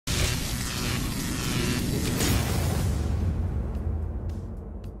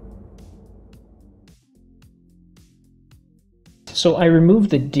So I removed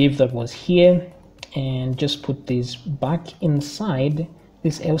the div that was here and just put this back inside.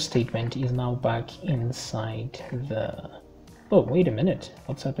 This else statement is now back inside the... Oh, wait a minute,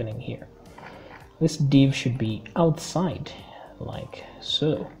 what's happening here? This div should be outside, like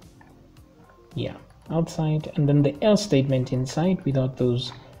so. Yeah, outside, and then the else statement inside without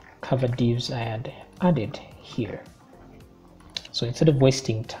those cover divs I had added here. So instead of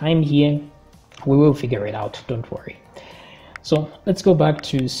wasting time here, we will figure it out, don't worry. So let's go back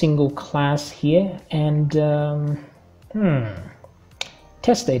to single class here and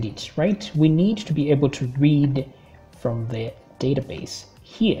test edit, right? We need to be able to read from the database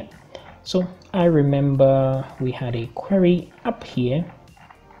here. So I remember we had a query up here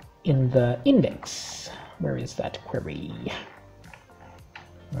in the index. Where is that query?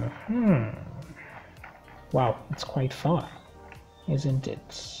 Wow, it's quite far, isn't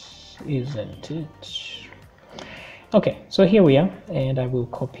it? Isn't it? Okay, so here we are, and I will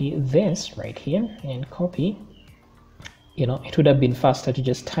copy this right here and copy. You know, it would have been faster to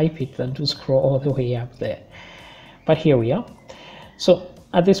just type it than to scroll all the way up there. But here we are. So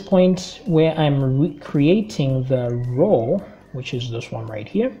at this point where I'm recreating the row, which is this one right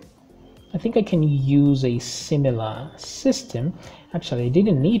here, I think I can use a similar system. Actually, I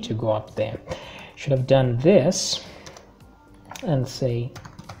didn't need to go up there. Should have done this and say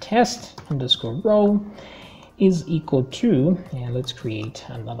test underscore row is equal to, and let's create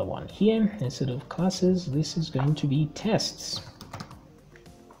another one here. Instead of classes, this is going to be tests.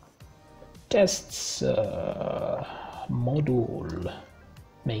 Tests module,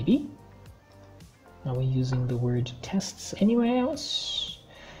 maybe. Are we using the word tests anywhere else?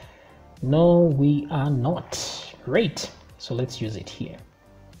 No, we are not. Great. So let's use it here.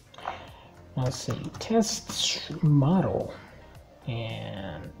 I'll say tests model,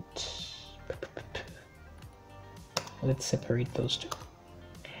 and let's separate those two.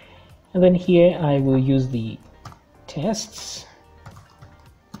 And then here I will use the tests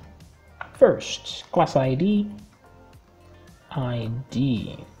first, class ID.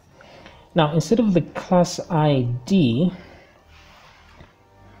 Now instead of the class ID,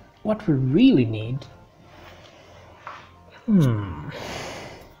 what we really need,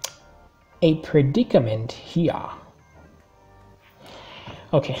 a predicament here.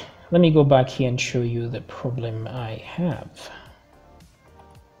 Okay, let me go back here and show you the problem I have.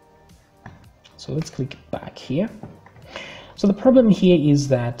 So let's click back here. So the problem here is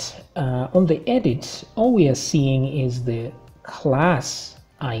that on the edit, all we are seeing is the class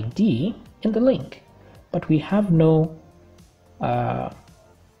ID in the link, but we have no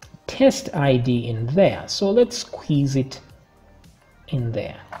test ID in there. So let's squeeze it in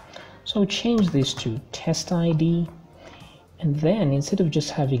there. So change this to test ID. And then instead of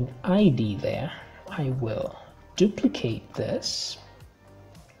just having ID there, I will duplicate this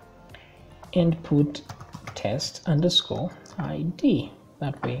and put test underscore ID.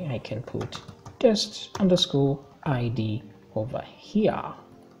 That way I can put test underscore ID over here.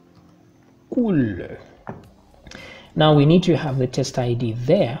 Cool. Now we need to have the test ID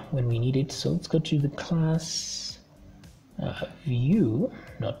there when we need it. So let's go to the class view,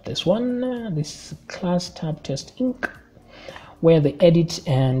 not this one, this class tab test inc, where the edit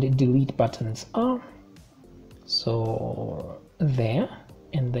and delete buttons are. So there,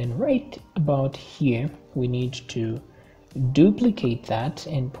 and then right about here we need to duplicate that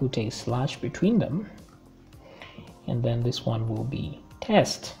and put a slash between them, and then this one will be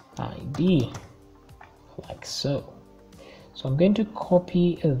test ID, like so. So I'm going to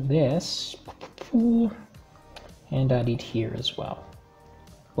copy this and add it here as well.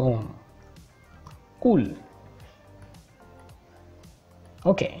 Boom. Cool.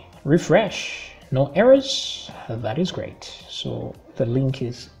 Okay, refresh. No errors. That is great. So the link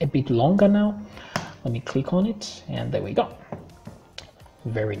is a bit longer now. Let me click on it, and there we go.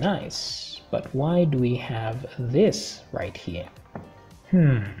 Very nice. But why do we have this right here?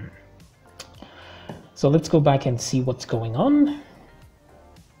 So let's go back and see what's going on.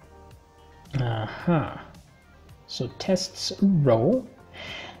 So tests row.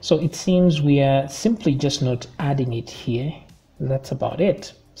 So it seems we are simply just not adding it here. That's about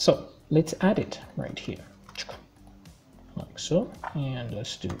it. So let's add it right here, like so, and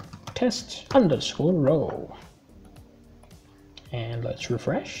let's do test underscore row, and let's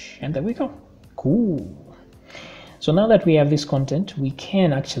refresh, and there we go. Cool. So now that we have this content, we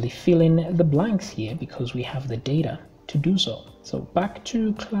can actually fill in the blanks here because we have the data to do so. So back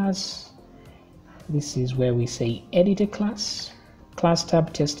to class. This is where we say edit a class, class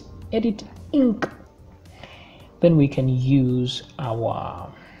tab test edit inc. Then we can use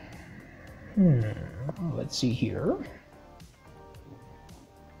our let's see here,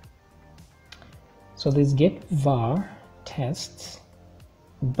 So this get var tests,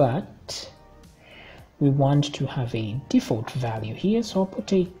 but we want to have a default value here, so I'll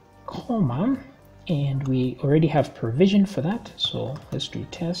put a comma, and we already have provision for that, so let's do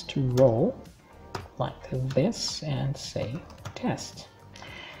test row like this and say test.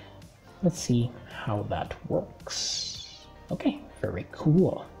 Let's see how that works. Okay, very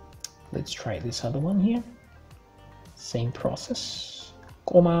cool. Let's try this other one here. Same process,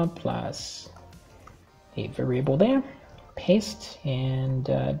 comma plus a variable there, paste, and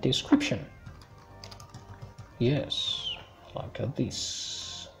description. Yes, like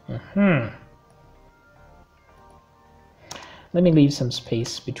this. Let me leave some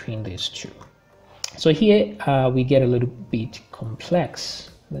space between these two. So here we get a little bit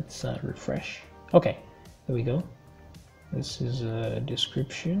complex. Let's refresh. Okay, there we go. This is a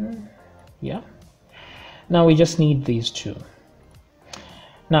description. Yeah. Now we just need these two.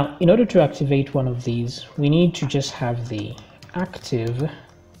 Now, in order to activate one of these, we need to just have the active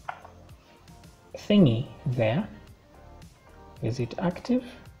thingy there. Is it active?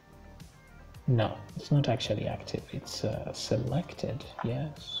 No, it's not actually active. It's selected.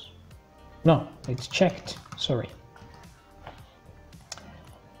 Yes. No, it's checked. Sorry.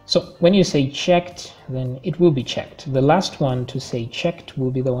 So when you say checked, then it will be checked. The last one to say checked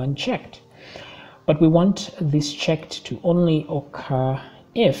will be the one checked. But we want this checked to only occur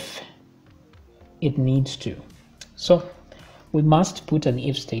if it needs to. So we must put an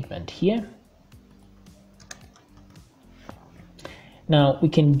if statement here. Now we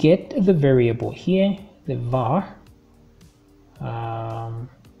can get the variable here, the var.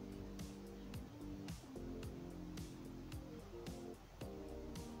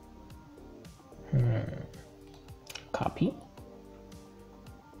 Copy.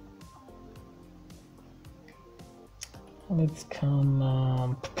 Let's come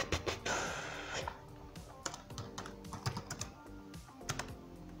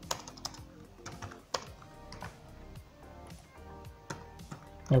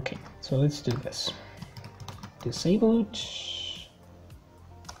okay, so let's do this. Disable it.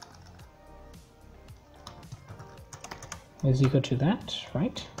 Is equal to that,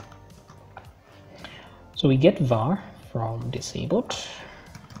 right? So we get var from disabled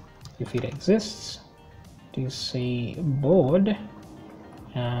if it exists. Disabled,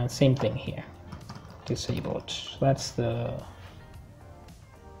 same thing here. Disabled. That's the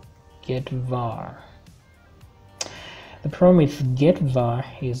get var. The problem with get var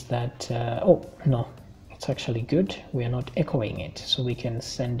is that oh no, it's actually good. We are not echoing it, so we can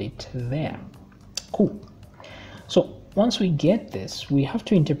send it there. Cool. So once we get this, we have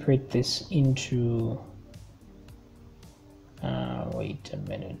to interpret this into wait a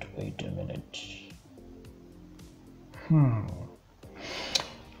minute.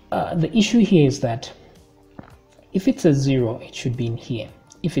 The issue here is that if it's a 0, it should be in here.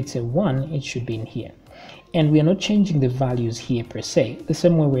 If it's a 1, it should be in here. And we are not changing the values here per se. The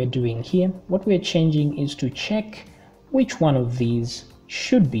same way we're doing here, what we're changing is to check which one of these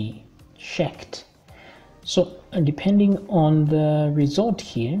should be checked. So depending on the result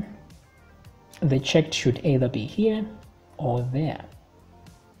here, the checked should either be here or there.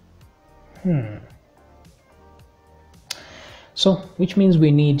 So which means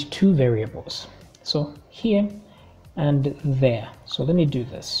we need two variables. So here and there. So let me do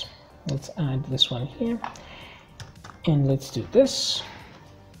this. Let's add this one here, and let's do this.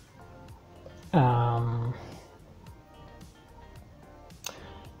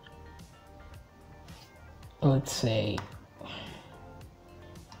 Let's say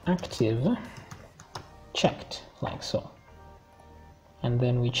active checked, like so. And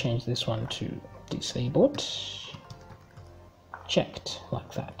then we change this one to disabled checked,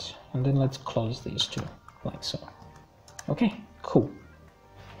 like that. And then let's close these two, like so. Okay, cool.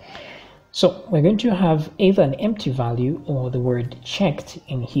 So we're going to have either an empty value or the word checked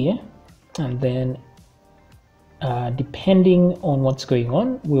in here, and then depending on what's going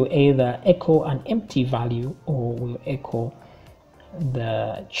on, we'll either echo an empty value or we'll echo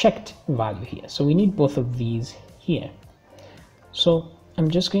the checked value here. So we need both of these here. So I'm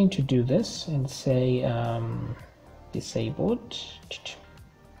just going to do this and say disabled.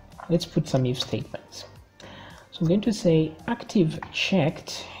 Let's put some if statements. So I'm going to say active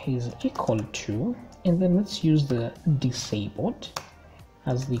checked is equal to, and then let's use the disabled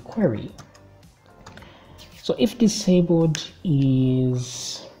as the query. So if disabled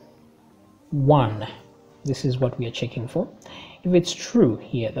is 1, this is what we are checking for. If it's true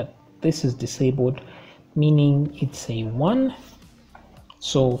here that this is disabled, meaning it's a 1,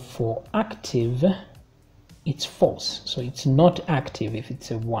 so for active it's false, so it's not active if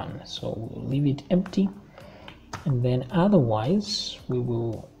it's a 1, so we'll leave it empty, and then otherwise we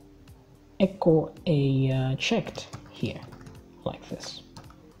will echo a checked here like this.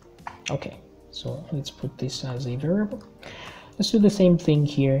 Okay, so let's put this as a variable. Let's do the same thing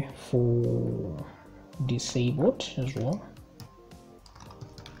here for disabled as well.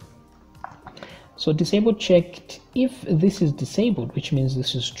 So disabled checked, if this is disabled, which means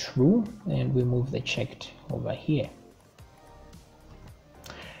this is true, and we move the checked over here.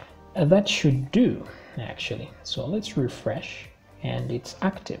 That should do actually. So let's refresh and it's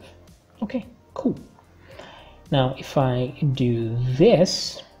active. Okay, cool. Now if I do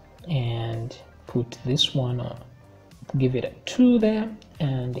this and put this one on, give it a 2 there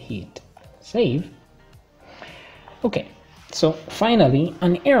and hit save. Okay, so finally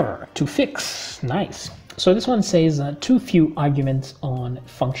an error to fix. Nice. So this one says too few arguments on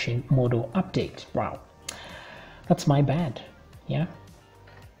function model update. Wow, that's my bad. Yeah,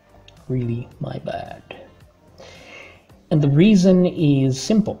 really my bad. And the reason is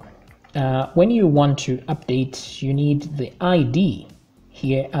simple. When you want to update, you need the ID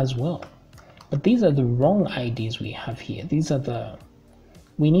here as well. But these are the wrong IDs we have here.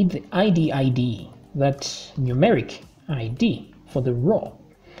 We need the ID, that numeric ID for the row.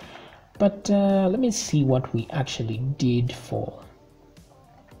 But let me see what we actually did for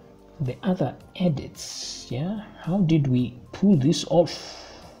the other edits. Yeah, how did we pull this off?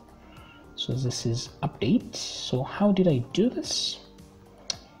 So this is update. So how did I do this?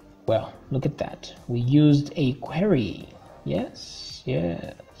 Well, look at that. We used a query. Yes.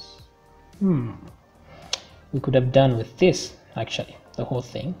 We could have done with this actually, the whole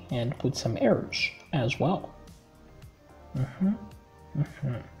thing, and put some errors as well.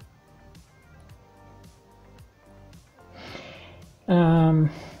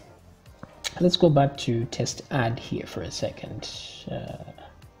 Let's go back to test add here for a second.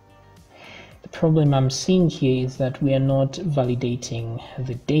 The problem I'm seeing here is that we are not validating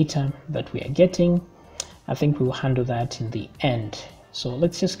the data that we are getting. I think we'll handle that in the end. So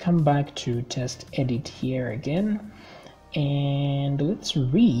let's just come back to test edit here again, and let's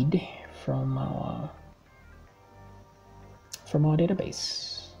read from our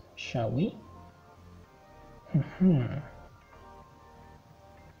database, shall we?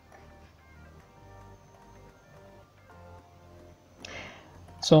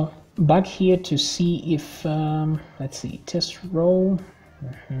 So back here to see if let's see, test row,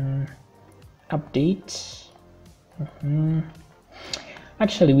 update.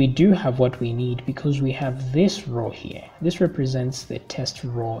 Actually, we do have what we need because we have this row here. This represents the test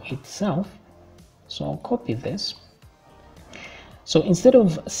row itself. So I'll copy this. So instead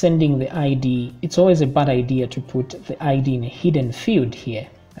of sending the ID, it's always a bad idea to put the ID in a hidden field here.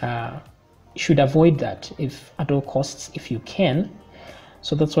 You should avoid that if at all costs, if you can.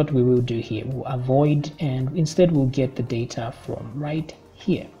 So that's what we will do here. We'll avoid, and instead we'll get the data from right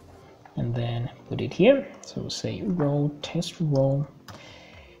here and then put it here. So we'll say row test row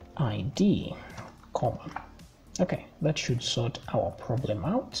ID, comma. Okay, that should sort our problem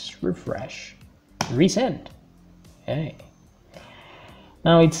out. Refresh, resend. Hey.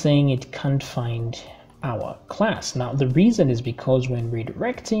 Now it's saying it can't find our class. Now the reason is because when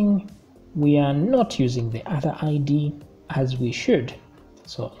redirecting, we are not using the other ID as we should.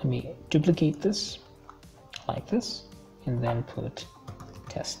 So let me duplicate this like this and then put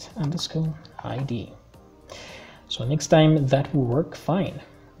test underscore ID. So next time that will work fine,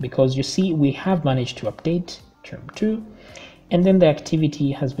 because you see we have managed to update term 2 and then the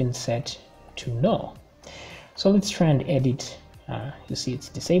activity has been set to null. So let's try and edit. You see it's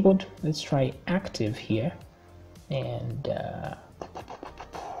disabled. Let's try active here and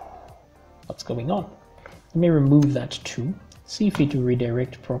what's going on? Let me remove that 2. See if it will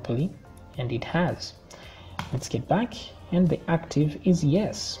redirect properly, and it has. Let's get back, and the active is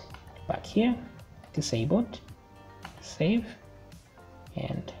yes. Back here, disabled, save,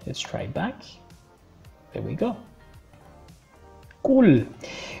 and let's try back. There we go. Cool.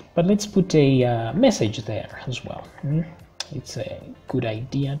 But let's put a message there as well. It's a good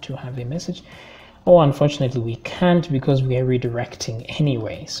idea to have a message. Oh, unfortunately we can't because we are redirecting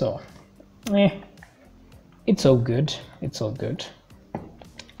anyway, so it's all good. It's all good.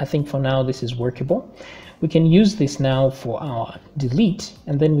 I think for now this is workable. We can use this now for our delete,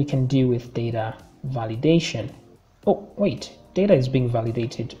 and then we can deal with data validation. Oh, wait, data is being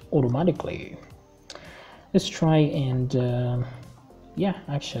validated automatically. Let's try and yeah,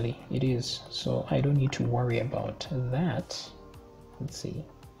 actually it is. So I don't need to worry about that. Let's see,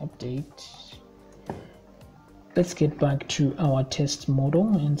 update. let's get back to our test model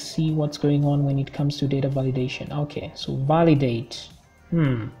and see what's going on when it comes to data validation. Okay, so validate.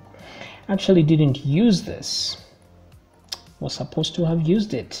 Actually didn't use this. Was supposed to have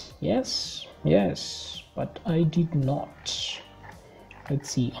used it. Yes, but I did not. Let's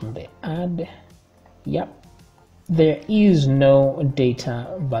see on the add. Yep, there is no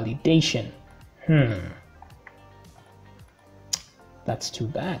data validation. That's too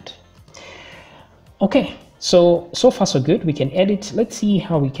bad. Okay, so far so good. We can edit. Let's see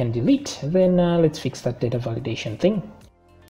how we can delete. Then let's fix that data validation thing.